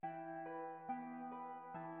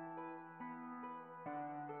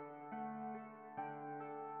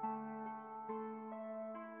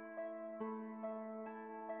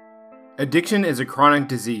Addiction is a chronic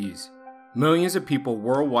disease. Millions of people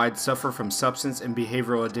worldwide suffer from substance and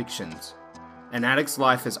behavioral addictions. An addict's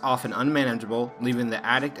life is often unmanageable, leaving the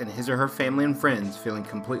addict and his or her family and friends feeling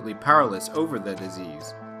completely powerless over the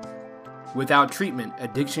disease. Without treatment,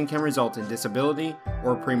 addiction can result in disability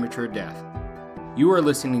or premature death. You are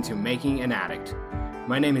listening to Making an Addict.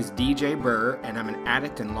 My name is DJ Burr, and I'm an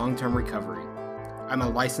addict in long-term recovery. I'm a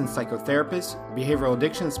licensed psychotherapist, behavioral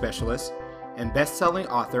addiction specialist, and best-selling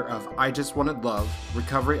author of I Just Wanted Love,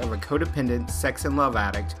 Recovery of a Codependent Sex and Love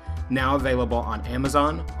Addict, now available on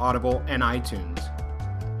Amazon, Audible, and iTunes.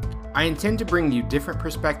 I intend to bring you different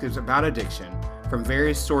perspectives about addiction from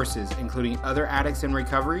various sources, including other addicts in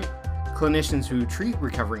recovery, clinicians who treat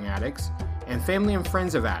recovering addicts, and family and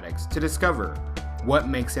friends of addicts to discover what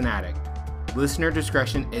makes an addict. Listener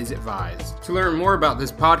discretion is advised. To learn more about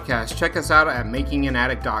this podcast, check us out at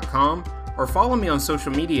makinganaddict.com or follow me on social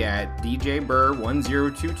media at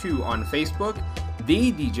DJBurr1022 on Facebook,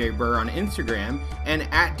 The DJ Burr on Instagram, and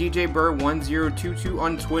at DJBurr1022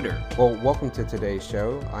 on Twitter. Well, welcome to today's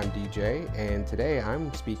show. I'm DJ, and today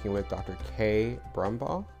I'm speaking with Dr. Kay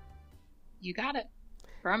Brumbaugh. You got it.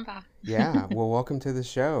 Brumbaugh. Yeah, well, welcome to the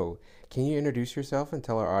show. Can you introduce yourself and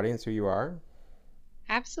tell our audience who you are?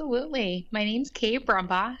 Absolutely. My name's Kay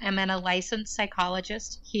Brumbaugh. I'm a licensed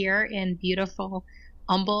psychologist here in beautiful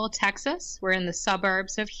Humble, Texas. We're in the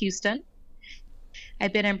suburbs of Houston.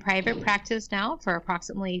 I've been in private practice now for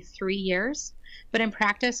approximately 3 years, but in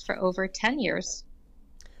practice for over 10 years.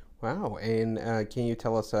 Wow. And can you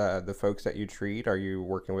tell us the folks that you treat? Are you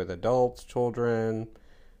working with adults, children,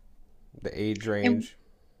 the age range?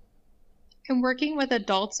 I'm working with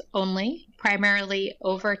adults only, primarily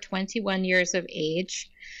over 21 years of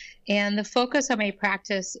age. And the focus of my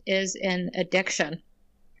practice is in addiction,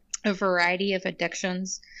 a variety of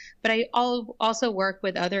addictions. But I also work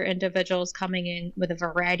with other individuals coming in with a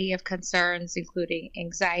variety of concerns, including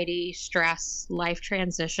anxiety, stress, life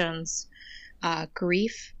transitions,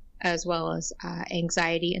 grief, as well as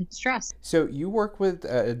anxiety and stress. So you work with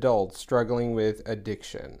adults struggling with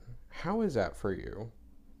addiction. How is that for you?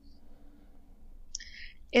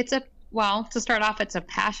 To start off, it's a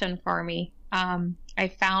passion for me. I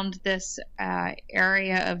found this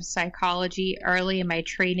area of psychology early in my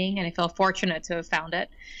training, and I feel fortunate to have found it.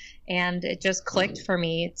 And it just clicked for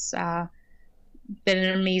me. It's been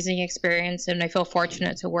an amazing experience, and I feel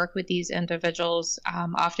fortunate to work with these individuals,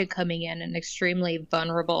 often coming in an extremely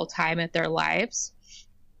vulnerable time of their lives.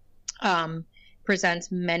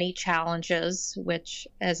 Presents many challenges, which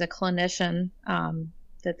as a clinician,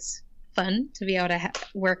 that's fun to be able to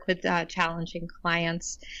work with challenging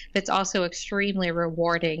clients. It's also extremely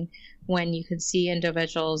rewarding when you can see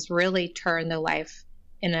individuals really turn their life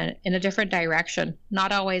in a different direction,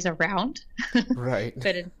 not always around, right?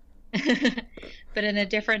 but in a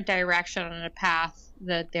different direction on a path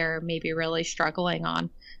that they're maybe really struggling on.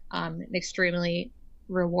 Extremely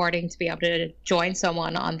rewarding to be able to join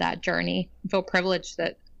someone on that journey. I feel privileged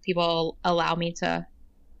that people allow me to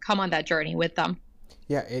come on that journey with them.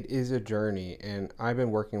 Yeah, it is a journey, and I've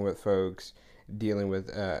been working with folks dealing with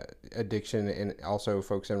addiction and also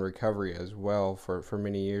folks in recovery as well for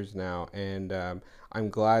many years now, and I'm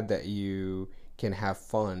glad that you can have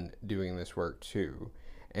fun doing this work too.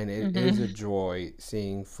 And it is a joy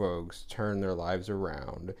seeing folks turn their lives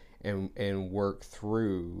around and work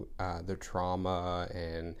through the trauma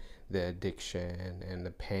and the addiction and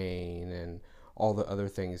the pain and all the other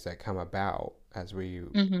things that come about as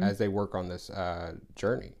they work on this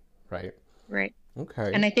journey, right? Right.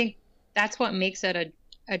 Okay. And I think that's what makes it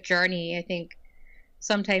a journey. I think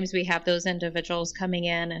sometimes we have those individuals coming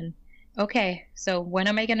in and, okay, so when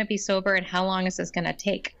am I going to be sober and how long is this going to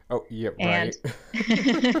take? Oh, yeah, right.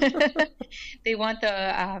 And they want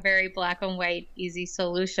the very black and white, easy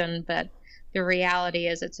solution, but the reality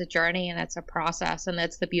is it's a journey and it's a process, and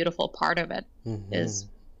that's the beautiful part of it, is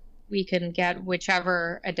we can get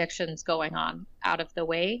whichever addiction's going on out of the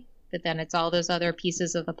way, but then it's all those other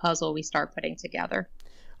pieces of the puzzle we start putting together.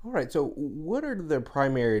 All right. So what are the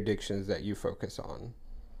primary addictions that you focus on?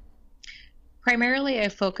 Primarily, I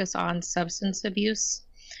focus on substance abuse,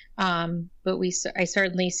 but I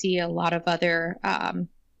certainly see a lot of other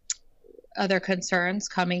concerns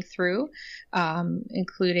coming through,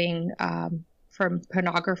 including from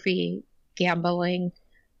pornography, gambling,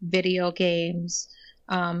 video games.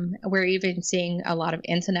 We're even seeing a lot of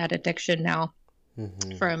internet addiction now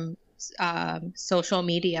from social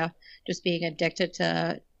media, just being addicted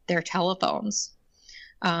to their telephones.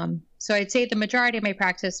 So I'd say the majority of my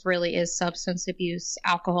practice really is substance abuse,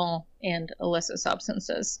 alcohol, and illicit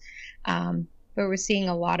substances. But we're seeing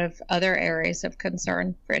a lot of other areas of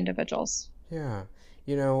concern for individuals. Yeah.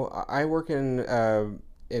 You know, I work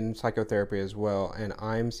in psychotherapy as well, and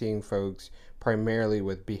I'm seeing folks primarily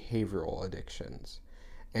with behavioral addictions.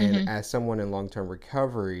 And Mm-hmm. as someone in long term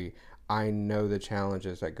recovery, I know the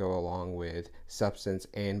challenges that go along with substance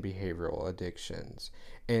and behavioral addictions.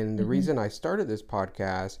 And the Mm-hmm. reason I started this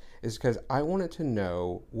podcast is because I wanted to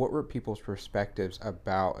know what were people's perspectives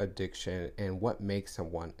about addiction and what makes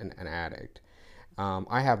someone an addict.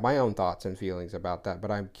 I have my own thoughts and feelings about that,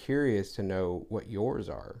 but I'm curious to know what yours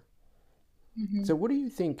are. Mm-hmm. So, what do you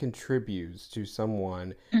think contributes to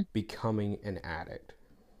someone becoming an addict?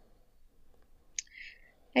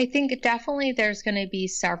 I think definitely there's going to be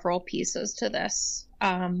several pieces to this.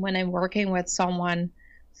 When I'm working with someone,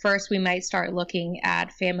 first we might start looking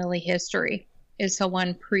at family history. Is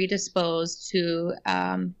someone predisposed to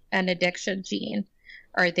an addiction gene?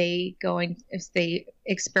 Are they going, if they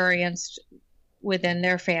experienced within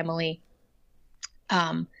their family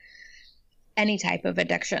um, any type of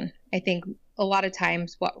addiction? I think a lot of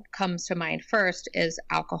times what comes to mind first is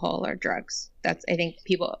alcohol or drugs. I think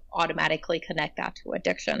people automatically connect that to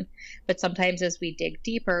addiction. But sometimes as we dig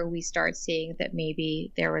deeper, we start seeing that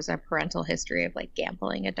maybe there was a parental history of like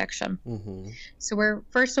gambling addiction. Mm-hmm. So we're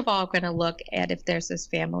first of all going to look at if there's this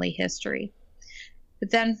family history. But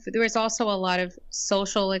then there was also a lot of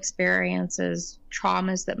social experiences,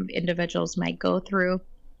 traumas that individuals might go through,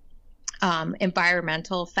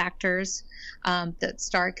 environmental factors that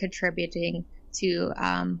start contributing to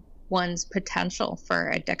one's potential for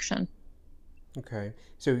addiction. Okay.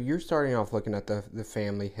 So you're starting off looking at the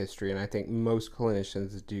family history, and I think most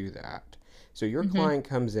clinicians do that. So your Mm-hmm. client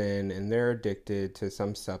comes in and they're addicted to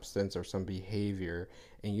some substance or some behavior,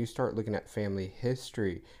 and you start looking at family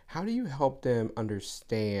history. How do you help them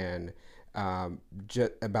understand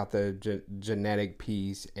about the genetic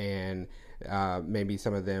piece and maybe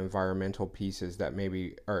some of the environmental pieces that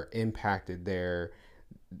maybe are impacted their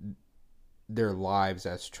lives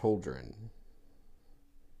as children?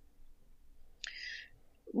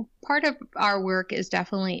 Part of our work is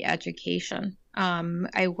definitely education.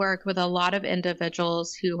 I work with a lot of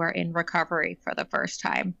individuals who are in recovery for the first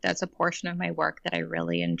time. That's a portion of my work that I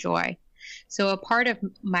really enjoy. So a part of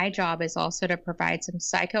my job is also to provide some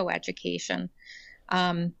psychoeducation.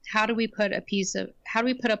 How do we put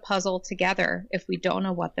a puzzle together if we don't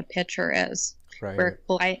know what the picture is? Right.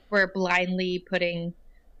 We're blindly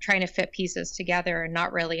trying to fit pieces together and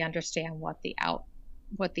not really understand what the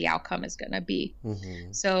outcome is going to be.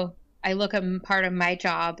 Mm-hmm. So I look at part of my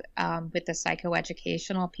job with the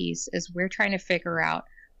psychoeducational piece is we're trying to figure out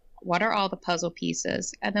what are all the puzzle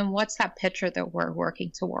pieces, and then what's that picture that we're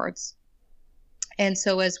working towards. And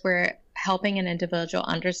so as we're helping an individual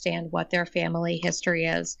understand what their family history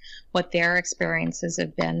is, what their experiences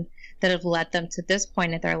have been that have led them to this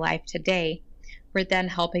point in their life today, we're then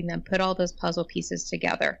helping them put all those puzzle pieces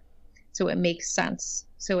together so it makes sense.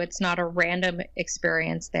 So it's not a random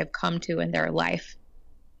experience they've come to in their life.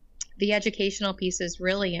 The educational piece is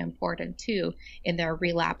really important too in their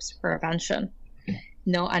relapse prevention.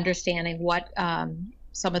 Understanding what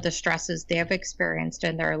some of the stresses they've experienced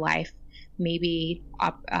in their life, maybe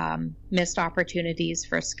missed opportunities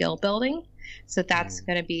for skill building. So that's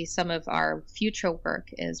going to be some of our future work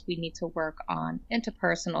is we need to work on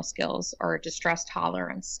interpersonal skills or distress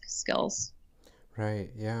tolerance skills. Right.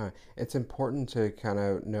 Yeah. It's important to kind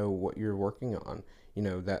of know what you're working on. You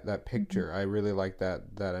know, that picture. Mm-hmm. I really like that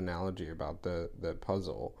analogy about the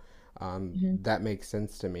puzzle. Mm-hmm. That makes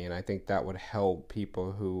sense to me, and I think that would help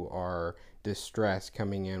people who are distressed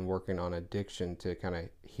coming in working on addiction to kind of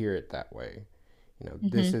hear it that way. You know,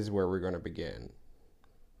 this Mm-hmm. is where we're going to begin.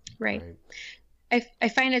 Right. Right. I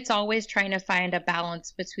find it's always trying to find a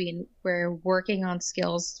balance between we're working on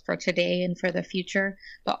skills for today and for the future,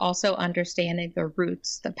 but also understanding the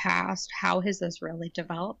roots, the past. How has this really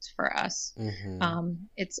developed for us? Mm-hmm.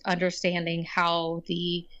 It's understanding how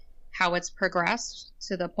it's progressed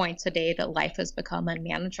to the point today that life has become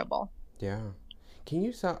unmanageable. Yeah. Can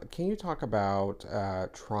you talk about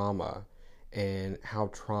trauma and how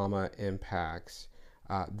trauma impacts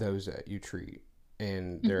those that you treat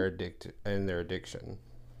and their addiction?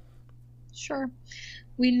 Sure.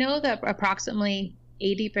 We know that approximately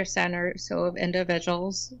 80% or so of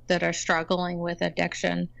individuals that are struggling with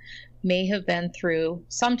addiction may have been through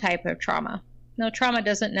some type of trauma. Now, trauma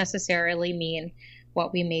doesn't necessarily mean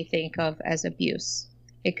what we may think of as abuse.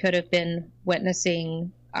 It could have been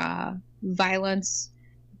witnessing violence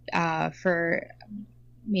for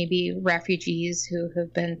maybe refugees who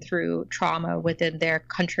have been through trauma within their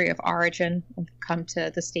country of origin and come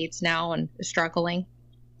to the States now and struggling.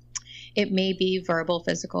 It may be verbal,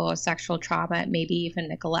 physical, or sexual trauma. It may be even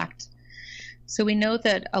neglect. So we know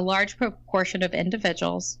that a large proportion of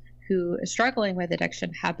individuals who are struggling with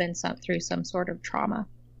addiction have been through some sort of trauma.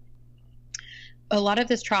 A lot of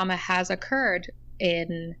this trauma has occurred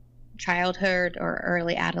in childhood or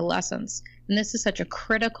early adolescence. And this is such a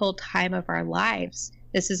critical time of our lives.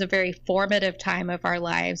 This is a very formative time of our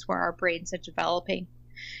lives where our brains are developing.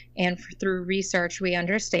 And through research, we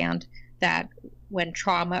understand that when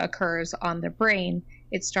trauma occurs on the brain,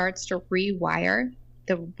 it starts to rewire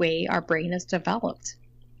the way our brain is developed.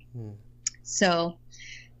 So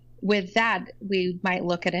with that, we might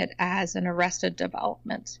look at it as an arrested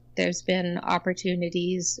development. There's been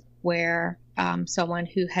opportunities where someone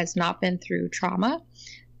who has not been through trauma,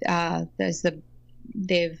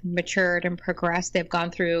 they've matured and progressed. They've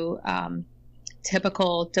gone through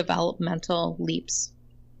typical developmental leaps.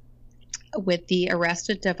 With the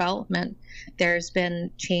arrested development, there's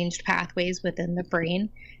been changed pathways within the brain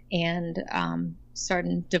and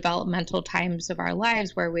certain developmental times of our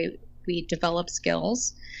lives where we develop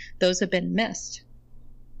skills. Those have been missed.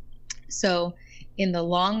 So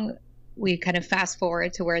we kind of fast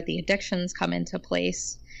forward to where the addictions come into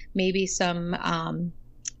place, maybe some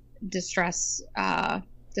distress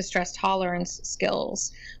tolerance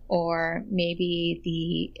skills, or maybe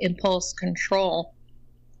the impulse control.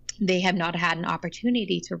 They have not had an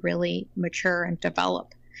opportunity to really mature and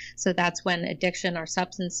develop. So that's when addiction or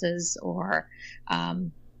substances or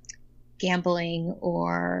gambling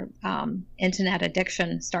or internet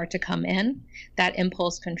addiction start to come in. That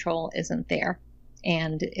impulse control isn't there.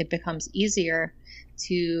 And it becomes easier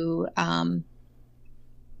to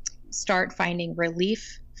start finding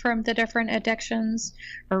relief from the different addictions,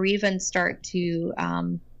 or even start to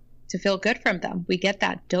feel good from them. We get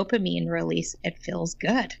that dopamine release. It feels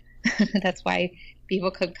good. That's why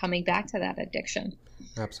people keep coming back to that addiction.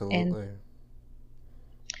 Absolutely. And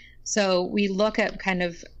so we look at kind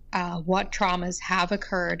of what traumas have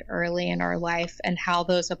occurred early in our life and how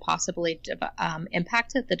those have possibly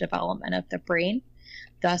impacted the development of the brain,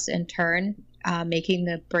 thus in turn making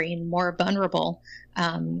the brain more vulnerable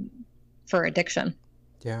for addiction.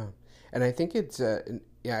 Yeah. And I think it's,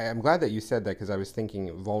 I'm glad that you said that, because I was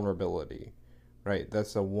thinking vulnerability, right?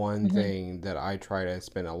 That's the one thing that I try to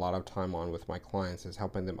spend a lot of time on with my clients, is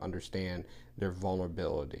helping them understand their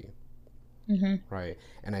vulnerability. Right.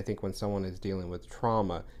 And I think when someone is dealing with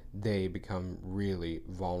trauma, they become really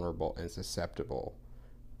vulnerable and susceptible.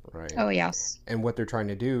 Right. Oh, yes. And what they're trying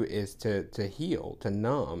to do is to heal, to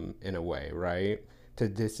numb in a way, right? To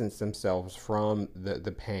distance themselves from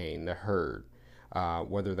the pain, the hurt,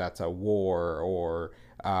 whether that's a war or,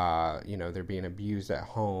 they're being abused at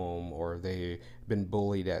home or they've been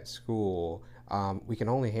bullied at school. We can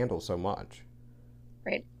only handle so much.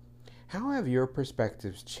 Right. How have your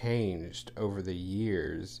perspectives changed over the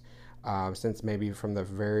years, since maybe from the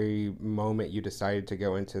very moment you decided to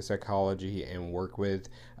go into psychology and work with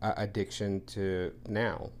addiction to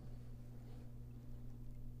now?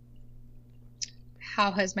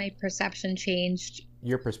 How has my perception changed?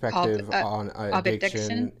 Your perspective on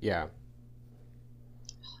addiction? Yeah.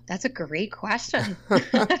 That's a great question.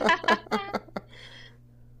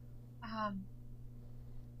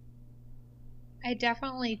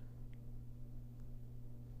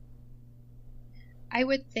 I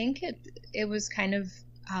would think it was kind of,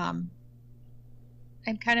 I'm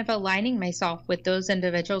kind of aligning myself with those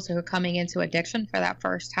individuals who are coming into addiction for that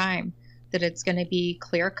first time, that it's going to be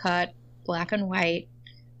clear cut, black and white.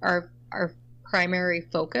 Our primary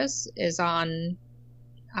focus is on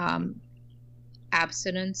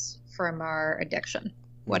abstinence from our addiction,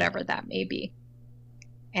 whatever that may be.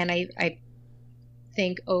 And I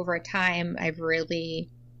think over time I've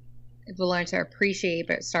learned to appreciate,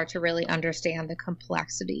 but start to really understand the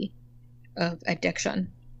complexity of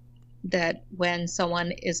addiction. That when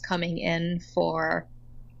someone is coming in for,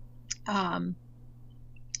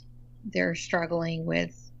 they're struggling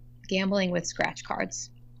with gambling with scratch cards.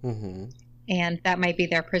 And that might be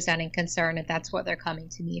their presenting concern, and that's what they're coming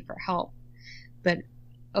to me for help. But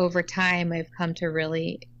over time, I've come to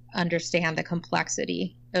really understand the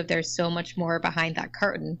complexity of there's so much more behind that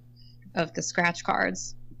curtain of the scratch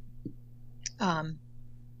cards. The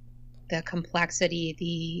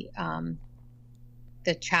complexity,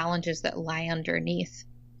 the challenges that lie underneath.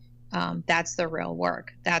 That's the real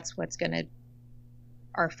work. That's what's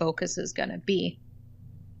our focus is going to be.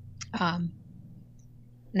 And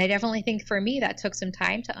I definitely think for me that took some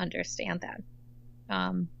time to understand that.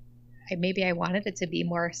 Maybe I wanted it to be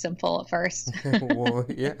more simple at first. Well,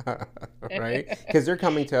 yeah, right? Because they're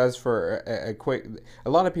coming to us for a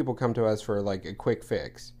lot of people come to us for like a quick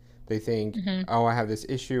fix. They think, oh, I have this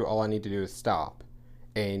issue, all I need to do is stop,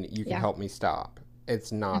 and you can help me stop.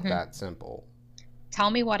 It's not that simple, tell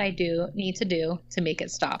me what I need to do to make it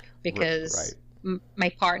stop, because my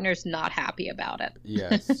partner's not happy about it.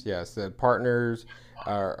 Yes. The partners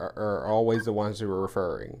are always the ones who are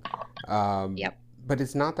referring. Yep. But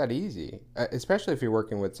it's not that easy, especially if you're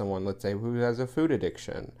working with someone, let's say, who has a food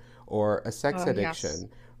addiction or a sex addiction, yes.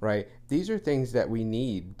 Right? These are things that we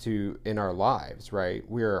need in our lives, right?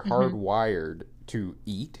 We are hardwired to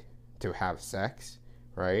eat, to have sex,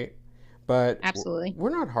 right? But absolutely, we're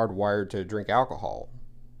not hardwired to drink alcohol.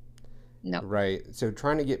 No. Right. So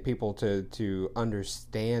trying to get people to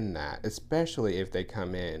understand that, especially if they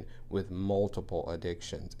come in with multiple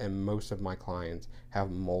addictions, and most of my clients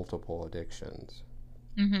have multiple addictions.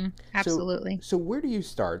 Absolutely. So where do you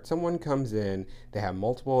start? Someone comes in, they have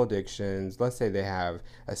multiple addictions. Let's say they have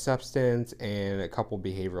a substance and a couple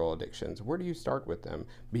behavioral addictions. Where do you start with them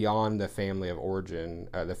beyond the family of origin,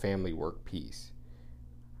 the family work piece?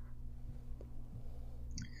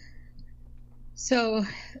 So,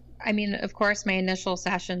 I mean, of course, my initial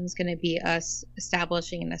session is going to be us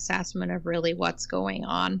establishing an assessment of really what's going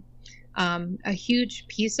on. A huge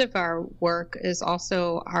piece of our work is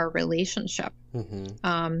also our relationship.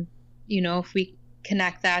 If we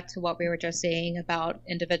connect that to what we were just saying about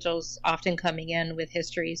individuals often coming in with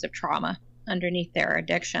histories of trauma underneath their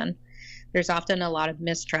addiction, there's often a lot of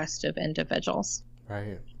mistrust of individuals.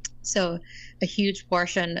 Right. So a huge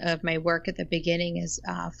portion of my work at the beginning is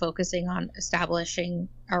focusing on establishing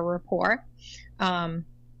a rapport, and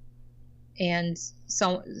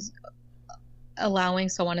so allowing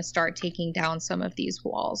someone to start taking down some of these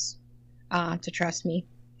walls to trust me.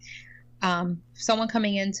 Someone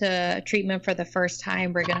coming into treatment for the first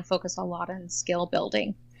time, we're going to focus a lot on skill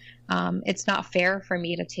building. It's not fair for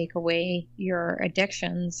me to take away your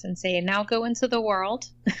addictions and say, now go into the world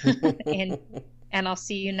and I'll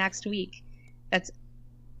see you next week. That's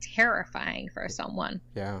terrifying for someone.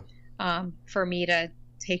 Yeah. For me to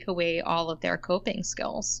take away all of their coping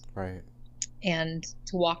skills. Right. And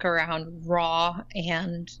to walk around raw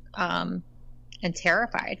and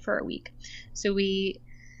terrified for a week. So we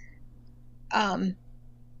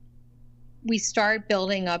start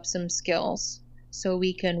building up some skills so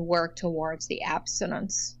we can work towards the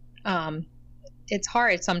abstinence. It's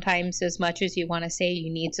hard sometimes, as much as you want to say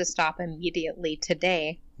you need to stop immediately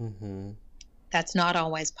today. That's not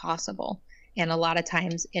always possible. And a lot of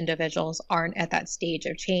times individuals aren't at that stage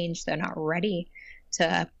of change. They're not ready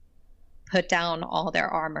to put down all their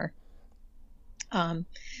armor.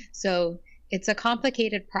 So it's a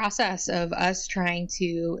complicated process of us trying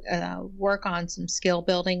to work on some skill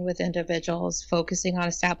building with individuals, focusing on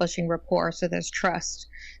establishing rapport so there's trust.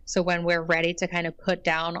 So when we're ready to kind of put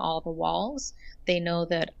down all the walls, they know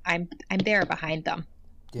that I'm there behind them,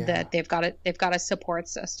 that they've got a support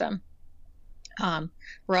system.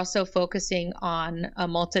 We're also focusing on a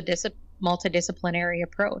multidisciplinary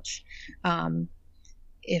approach.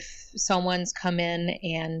 If someone's come in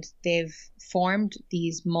and they've formed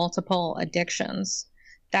these multiple addictions,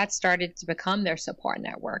 that started to become their support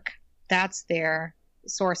network. That's their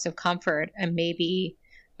source of comfort, and maybe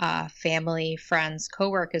family, friends,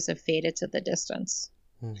 coworkers have faded to the distance.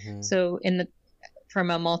 So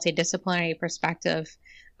from a multidisciplinary perspective,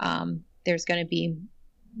 there's going to be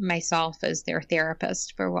myself as their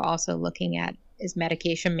therapist, but we're also looking at, is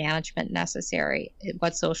medication management necessary?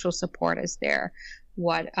 What social support is there?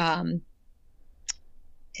 What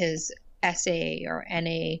is SA or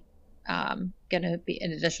NA going to be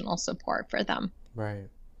an additional support for them? Right.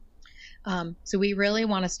 So we really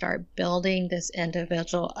want to start building this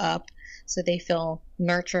individual up so they feel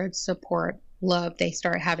nurtured, support, love. They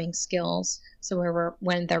start having skills. So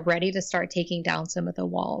when they're ready to start taking down some of the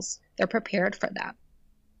walls, they're prepared for that.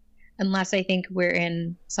 Unless I think we're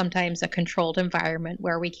in sometimes a controlled environment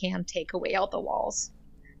where we can take away all the walls,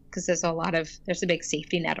 because there's a big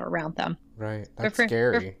safety net around them. Right. That's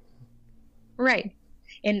scary. Right.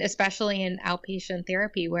 And especially in outpatient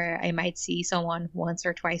therapy, where I might see someone once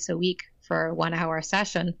or twice a week for a 1 hour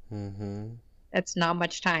session. That's not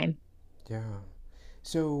much time. Yeah.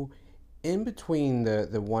 So in between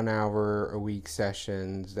the 1 hour a week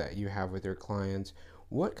sessions that you have with your clients,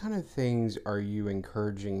 what kind of things are you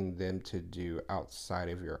encouraging them to do outside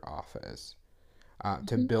of your office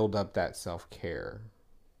to build up that self-care?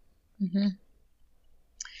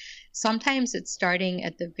 Sometimes it's starting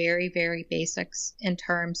at the very, very basics in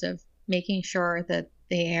terms of making sure that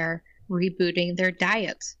they're rebooting their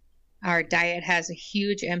diet. Our diet has a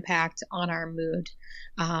huge impact on our mood.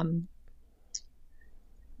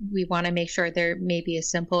 We want to make sure they're maybe as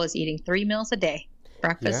simple as eating 3 meals a day: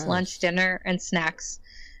 breakfast, lunch, dinner, and snacks.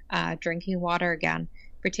 Drinking water again,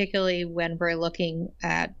 particularly when we're looking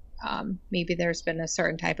at Maybe there's been a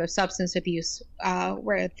certain type of substance abuse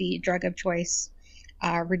where the drug of choice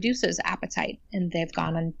reduces appetite and they've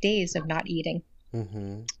gone on days of not eating.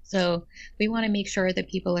 Mm-hmm. So we want to make sure that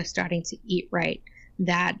people are starting to eat right,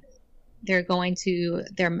 that they're going to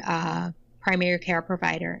their primary care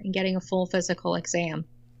provider and getting a full physical exam.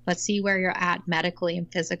 Let's see where you're at medically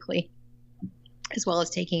and physically, as well as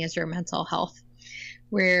taking as your mental health.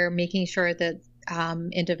 We're making sure that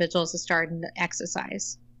individuals are starting to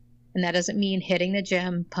exercise. And that doesn't mean hitting the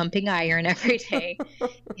gym, pumping iron every day.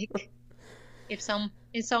 If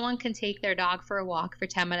someone can take their dog for a walk for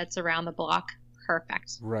 10 minutes around the block,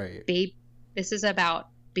 perfect. Right. This is about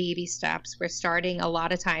baby steps. We're starting a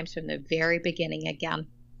lot of times from the very beginning again.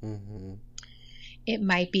 Mm-hmm. It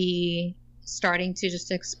might be starting to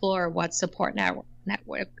just explore what support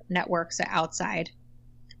networks are outside.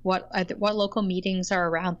 What local meetings are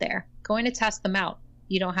around there. Going to test them out.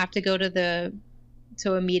 You don't have to go to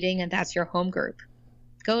a meeting and that's your home group.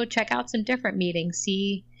 Go check out some different meetings.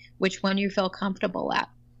 See which one you feel comfortable at.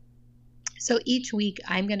 So each week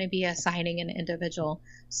I'm going to be assigning an individual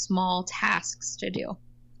small tasks to do.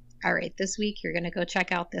 All right, this week you're going to go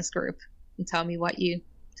check out this group and tell me what you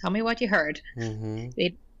heard.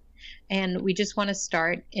 Mm-hmm. And we just want to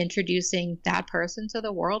start introducing that person to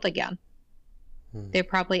the world again. Mm-hmm. They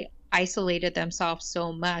probably isolated themselves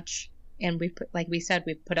so much, and we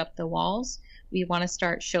put up the walls. We want to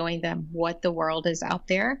start showing them what the world is out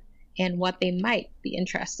there and what they might be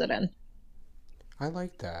interested in. I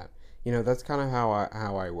like that. That's kind of how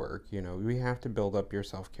I work. We have to build up your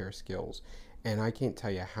self-care skills. And I can't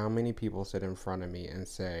tell you how many people sit in front of me and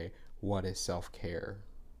say, "What is self-care?"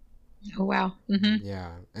 Oh, wow. Mm-hmm.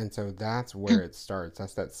 Yeah. And so that's where it starts.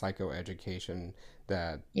 That's that psychoeducation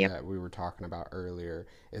that we were talking about earlier.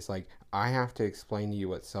 It's like, I have to explain to you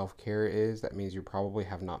what self-care is. That means you probably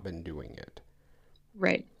have not been doing it.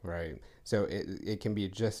 Right. Right. So it can be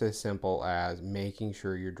just as simple as making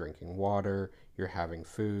sure you're drinking water, you're having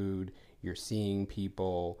food, you're seeing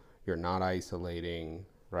people, you're not isolating,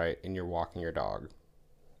 right? And you're walking your dog.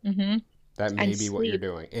 Mm-hmm. That may be what you're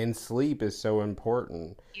doing. And sleep is so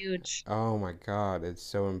important. Huge. Oh my God, it's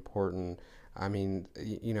so important. I mean,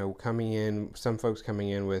 some folks coming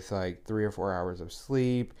in with like 3 or 4 hours of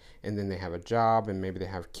sleep, and then they have a job and maybe they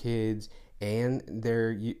have kids, and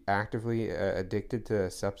they're actively addicted to a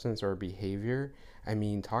substance or behavior. I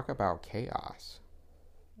mean, talk about chaos.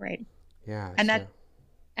 Right. Yeah. And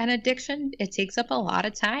an addiction, it takes up a lot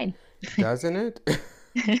of time. Doesn't it?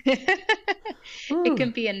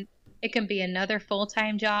 It can be another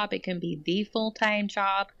full-time job. It can be the full-time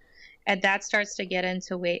job, and that starts to get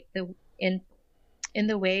into in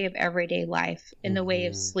the way of everyday life, in the way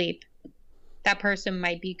of sleep. That person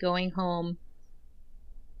might be coming home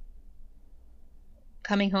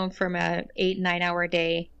from a 8-9 hour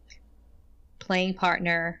day, playing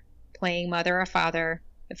partner, playing mother or father.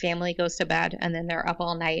 The family goes to bed, and then they're up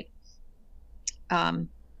all night,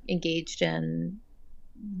 engaged in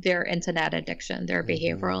their internet addiction, their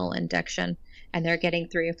behavioral addiction, and they're getting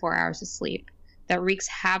 3 or 4 hours of sleep. That wreaks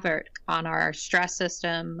havoc on our stress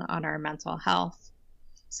system, on our mental health.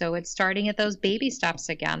 So it's starting at those baby steps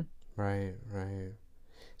again. Right.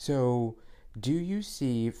 So do you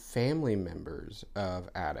see family members of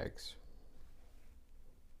addicts?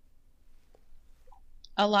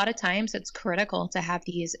 A lot of times it's critical to have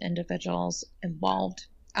these individuals involved.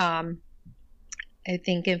 I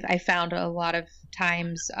think I found a lot of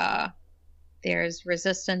times there's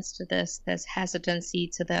resistance to this, there's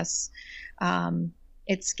hesitancy to this.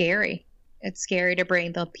 It's scary. It's scary to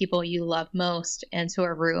bring the people you love most into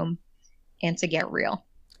a room and to get real.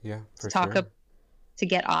 Yeah, to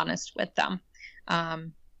get honest with them.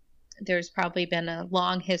 There's probably been a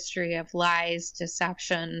long history of lies,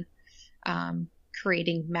 deception,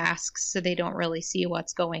 creating masks so they don't really see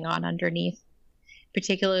what's going on underneath.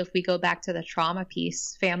 Particularly if we go back to the trauma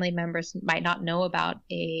piece, family members might not know about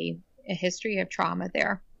a history of trauma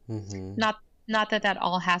there. Mm-hmm. Not that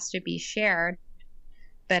all has to be shared,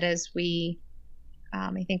 but as we,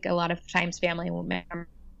 I think a lot of times family members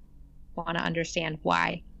want to understand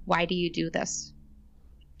why do you do this?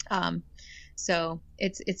 So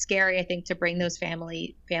it's scary, I think, to bring those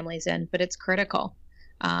families in, but it's critical.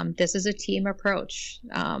 This is a team approach.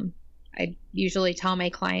 I usually tell my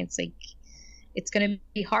clients, like, it's going to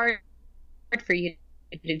be hard for you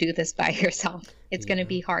to do this by yourself. It's going to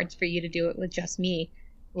be hard for you to do it with just me.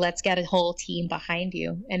 Let's get a whole team behind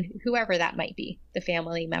you, and whoever that might be, the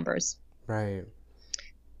family members. Right.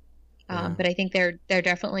 But I think they're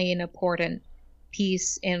definitely an important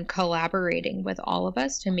piece in collaborating with all of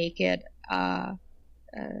us to make it a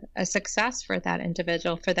a success for that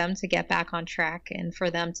individual, for them to get back on track and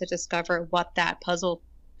for them to discover what that puzzle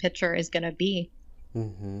picture is going to be.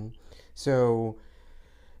 Mm-hmm. So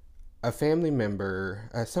a family member,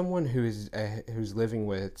 someone who's living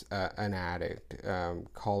with an addict,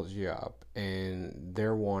 calls you up and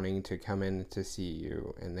they're wanting to come in to see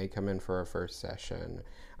you, and they come in for a first session.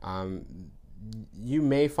 You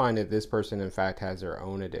may find that this person, in fact, has their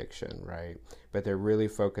own addiction, right? But they're really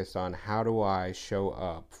focused on, how do I show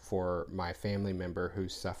up for my family member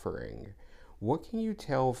who's suffering? What can you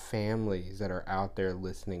tell families that are out there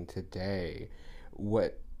listening today?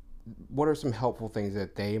 What are some helpful things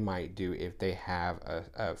that they might do if they have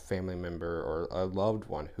a family member or a loved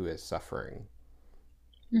one who is suffering?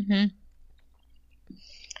 Mm-hmm.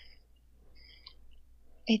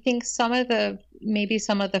 I think maybe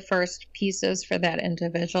some of the first pieces for that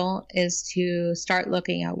individual is to start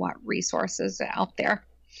looking at what resources are out there,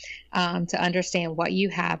 to understand what you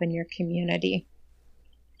have in your community.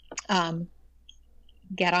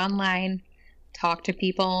 Get online, talk to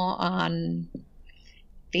people on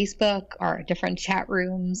Facebook or different chat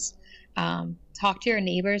rooms, talk to your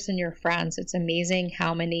neighbors and your friends. It's amazing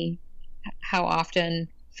how often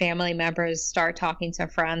family members start talking to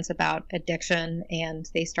friends about addiction, and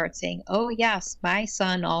they start saying, oh yes, my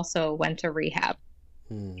son also went to rehab.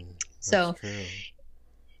 So true.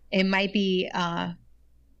 It might be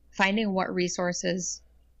finding what resources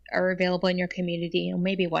are available in your community and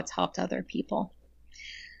maybe what's helped other people.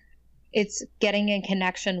 It's getting in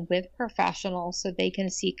connection with professionals so they can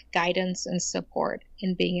seek guidance and support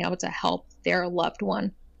in being able to help their loved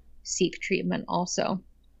one seek treatment also.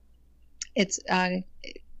 It's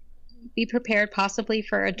be prepared possibly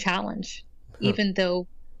for a challenge. Even though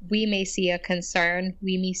we may see a concern,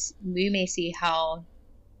 we may see how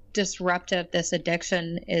disruptive this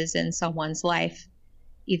addiction is in someone's life.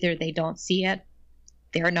 Either they don't see it,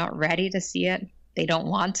 they're not ready to see it, they don't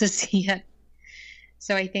want to see it.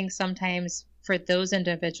 So I think sometimes for those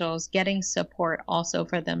individuals, getting support also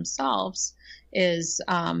for themselves is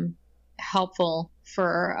helpful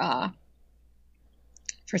for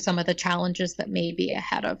some of the challenges that may be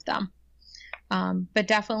ahead of them. But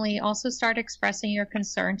definitely also start expressing your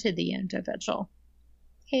concern to the individual.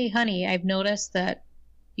 Hey, honey, I've noticed that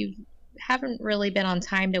you haven't really been on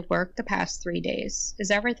time to work the past 3 days. Is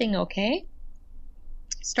everything okay?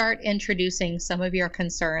 Start introducing some of your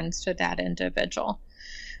concerns to that individual.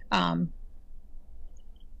 I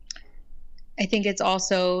think it's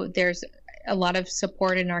also, there's a lot of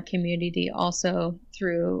support in our community also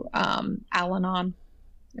through Al-Anon.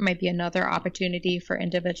 It might be another opportunity for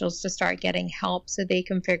individuals to start getting help so they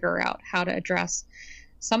can figure out how to address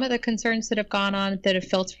some of the concerns that have gone on, that have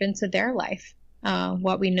filtered into their life.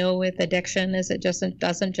 What we know with addiction is it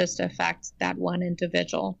doesn't just affect that one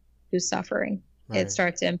individual who's suffering. Right. It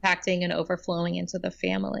starts impacting and overflowing into the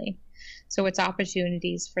family. So it's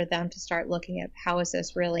opportunities for them to start looking at, how has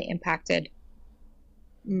this really impacted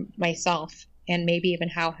myself, and maybe even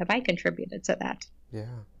how have I contributed to that?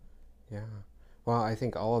 Yeah. Well, I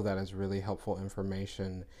think all of that is really helpful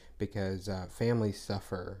information, because families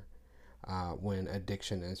suffer when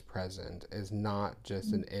addiction is present. It's not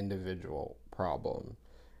just an individual problem.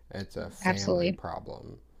 It's a family Absolutely.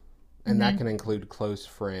 Problem. And that can include close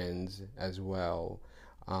friends as well.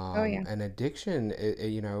 And addiction,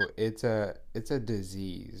 it's a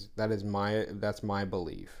disease. That's my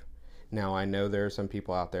belief. Now, I know there are some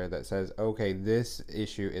people out there that says, okay, this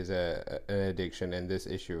issue is an addiction and this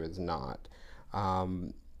issue is not.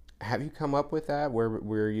 Have you come up with that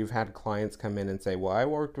where you've had clients come in and say, well, I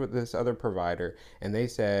worked with this other provider and they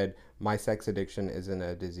said my sex addiction isn't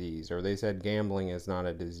a disease, or they said gambling is not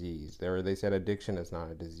a disease, or they said addiction is not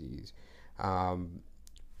a disease.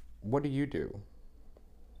 What do you do?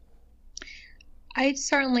 I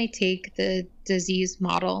certainly take the disease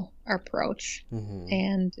model approach,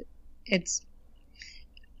 and it's,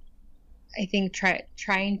 I think,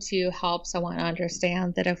 trying to help someone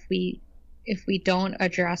understand that if we don't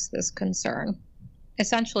address this concern,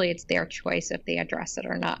 essentially it's their choice if they address it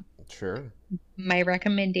or not. Sure. My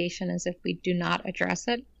recommendation is, if we do not address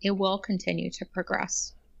it, it will continue to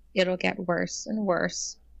progress. It'll get worse and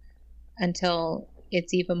worse until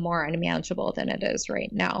it's even more unmanageable than it is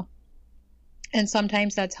right now. And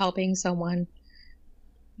sometimes that's helping someone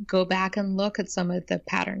go back and look at some of the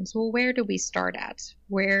patterns. Well, where do we start at?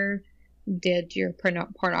 Where did your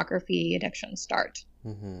pornography addiction start?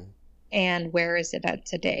 And where is it at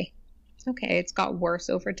today? Okay, it's got worse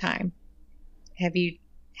over time. Have you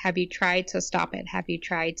tried to stop it? Have you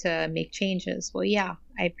tried to make changes? Well, yeah,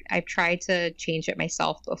 I've tried to change it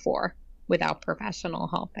myself before without professional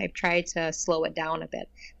help. I've tried to slow it down a bit,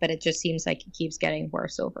 but it just seems like it keeps getting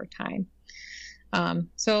worse over time.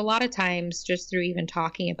 So a lot of times, just through even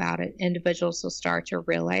talking about it, individuals will start to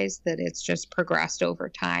realize that it's just progressed over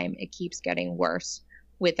time. It keeps getting worse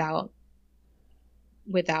without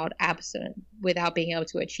being able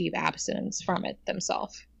to achieve abstinence from it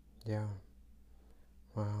themselves. Yeah.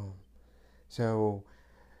 Wow. So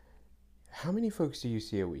how many folks do you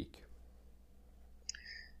see a week?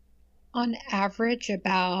 On average,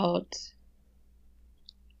 about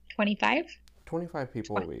 25. 25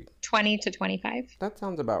 people a week. 20 to 25. That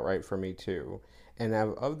sounds about right for me too. And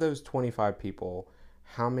of those 25 people,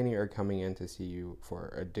 how many are coming in to see you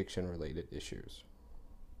for addiction related issues?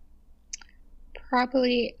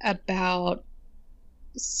 Probably about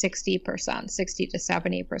 60%, 60 to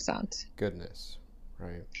 70%. Goodness.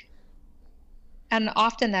 Right. And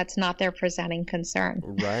often that's not their presenting concern.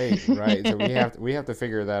 Right. So we have to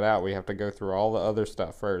figure that out. We have to go through all the other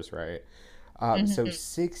stuff first, right? So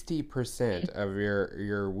 60% of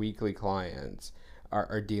your weekly clients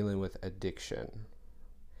are dealing with addiction.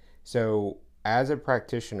 So as a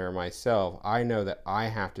practitioner myself, I know that I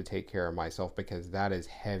have to take care of myself because that is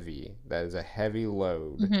heavy. That is a heavy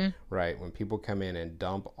load, right? When people come in and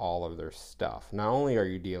dump all of their stuff. Not only are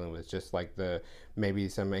you dealing with just like maybe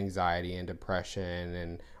some anxiety and depression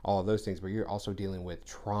and all of those things, but you're also dealing with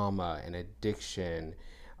trauma and addiction.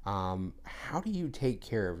 How do you take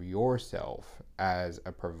care of yourself as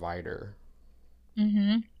a provider?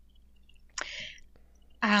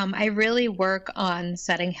 I really work on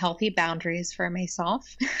setting healthy boundaries for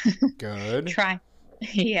myself. Good.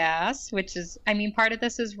 Yes, which is, part of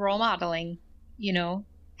this is role modeling,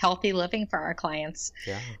 healthy living for our clients.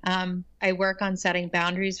 Yeah. I work on setting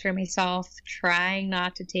boundaries for myself, trying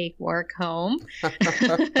not to take work home.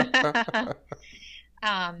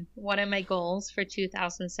 One of my goals for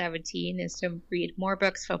 2017 is to read more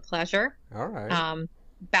books for pleasure. All right.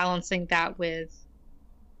 Balancing that with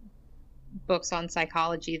books on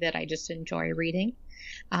psychology that I just enjoy reading.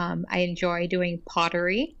 I enjoy doing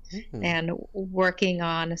pottery and working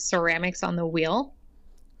on ceramics on the wheel.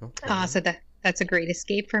 Okay. So that's a great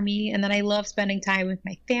escape for me. And then I love spending time with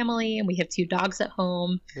my family, and we have 2 dogs at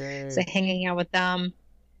home. Yay. So hanging out with them,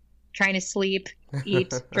 trying to sleep,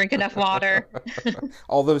 eat, drink enough water.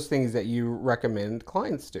 All those things that you recommend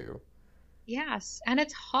clients do. Yes. And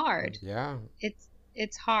it's hard. Yeah.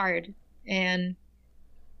 It's hard. And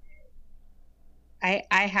I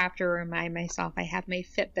have to remind myself, I have my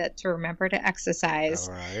Fitbit to remember to exercise.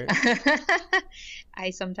 All right.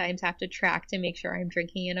 I sometimes have to track to make sure I'm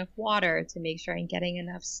drinking enough water, to make sure I'm getting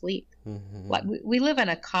enough sleep. We live in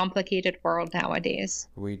a complicated world nowadays.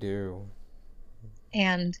 We do.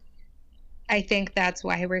 And I think that's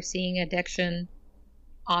why we're seeing addiction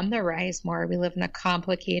on the rise more. We live in a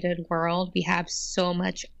complicated world. We have so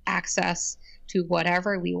much access to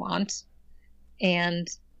whatever we want. And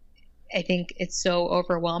I think it's so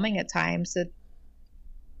overwhelming at times that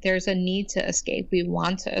there's a need to escape. We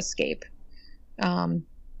want to escape. But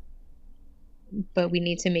we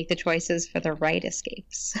need to make the choices for the right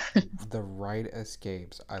escapes. The right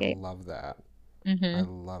escapes. I love that. I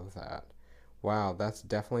love that. Wow, that's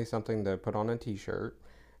definitely something to put on a t-shirt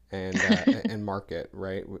and and market,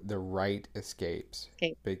 right? The right escapes.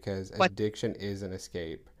 Because addiction is an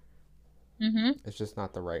escape. It's just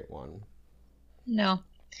not the right one. No.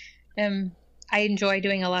 I enjoy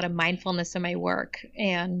doing a lot of mindfulness in my work,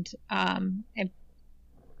 and I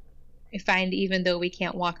find even though we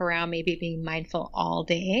can't walk around maybe being mindful all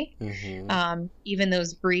day, even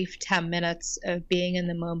those brief 10 minutes of being in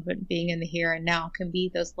the moment, being in the here and now can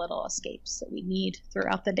be those little escapes that we need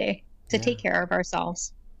throughout the day to take care of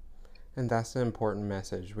ourselves. And that's the important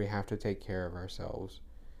message. We have to take care of ourselves.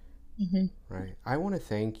 Right. I want to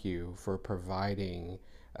thank you for providing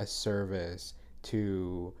a service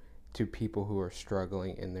to people who are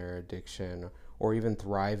struggling in their addiction or even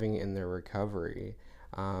thriving in their recovery.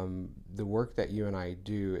 The work that you and I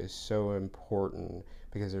do is so important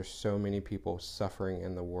because there's so many people suffering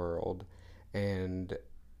in the world. And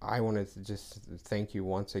I wanted to just thank you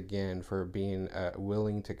once again for being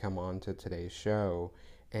willing to come on to today's show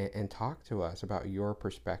and talk to us about your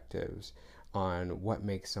perspectives on what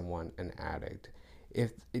makes someone an addict.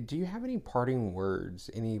 Do you have any parting words,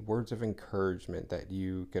 any words of encouragement that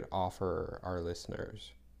you could offer our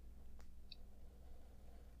listeners?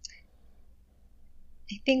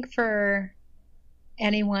 I think for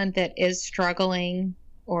anyone that is struggling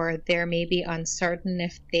or they're maybe uncertain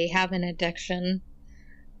if they have an addiction,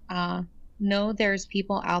 know there's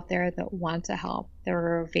people out there that want to help, that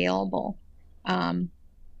are available,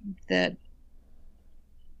 that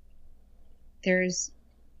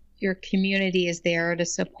your community is there to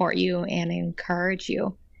support you and encourage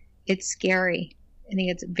you. It's scary. I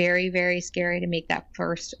think it's very, very scary to make that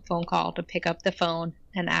first phone call, to pick up the phone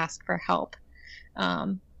and ask for help.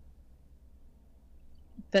 But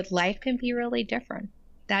life can be really different.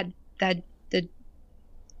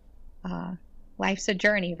 Life's a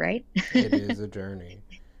journey, right? It is a journey.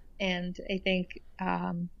 And I think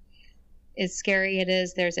as scary it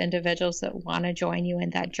is, there's individuals that want to join you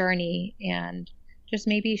in that journey and just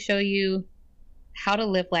maybe show you how to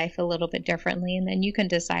live life a little bit differently. And then you can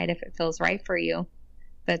decide if it feels right for you.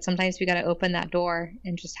 But sometimes we got to open that door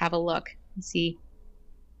and just have a look and see.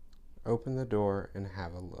 Open the door and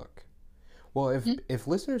have a look. Well, if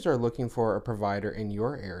listeners are looking for a provider in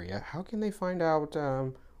your area, how can they find out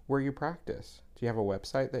where you practice? Do you have a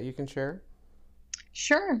website that you can share?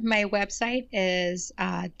 Sure. My website is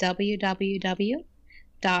www.drkaybrumbaugh,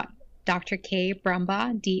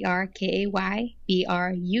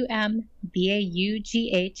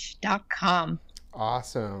 DrKayBrumbauGh.com.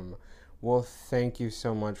 Awesome. Well, thank you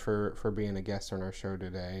so much for being a guest on our show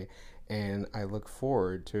today, and I look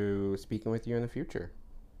forward to speaking with you in the future.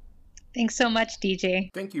 Thanks so much,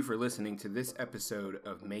 DJ. Thank you for listening to this episode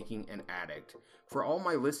of Making an Addict. For all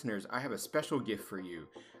my listeners, I have a special gift for you.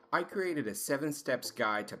 I created a 7-steps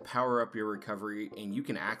guide to power up your recovery, and you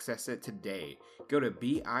can access it today. Go to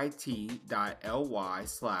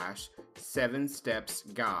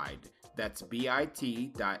bit.ly/7stepsguide. That's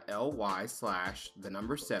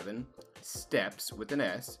bit.ly/7 steps with an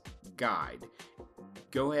S guide.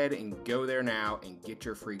 Go ahead and go there now and get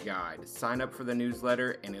your free guide. Sign up for the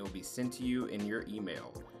newsletter and it will be sent to you in your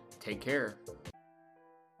email. Take care.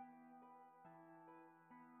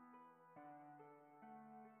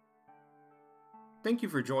 Thank you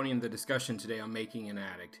for joining the discussion today on Making an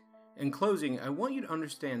Addict. In closing, I want you to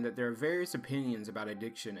understand that there are various opinions about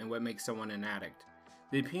addiction and what makes someone an addict.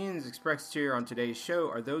 The opinions expressed here on today's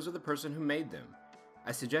show are those of the person who made them.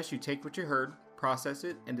 I suggest you take what you heard, process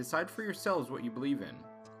it, and decide for yourselves what you believe in.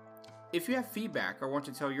 If you have feedback or want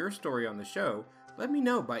to tell your story on the show, let me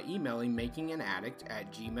know by emailing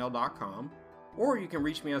makinganaddict@gmail.com, or you can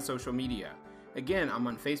reach me on social media. Again, I'm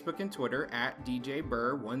on Facebook and Twitter at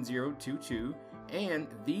DJBurr1022 and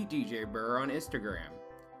the DJ Burr on Instagram.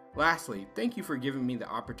 Lastly, thank you for giving me the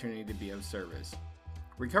opportunity to be of service.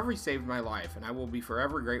 Recovery saved my life, and I will be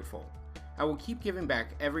forever grateful. I will keep giving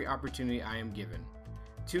back every opportunity I am given.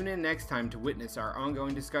 Tune in next time to witness our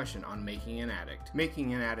ongoing discussion on Making an Addict.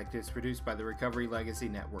 Making an Addict is produced by the Recovery Legacy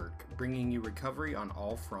Network, bringing you recovery on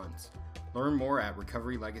all fronts. Learn more at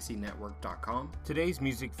recoverylegacynetwork.com. Today's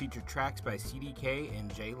music featured tracks by CDK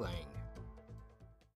and Jay Lang.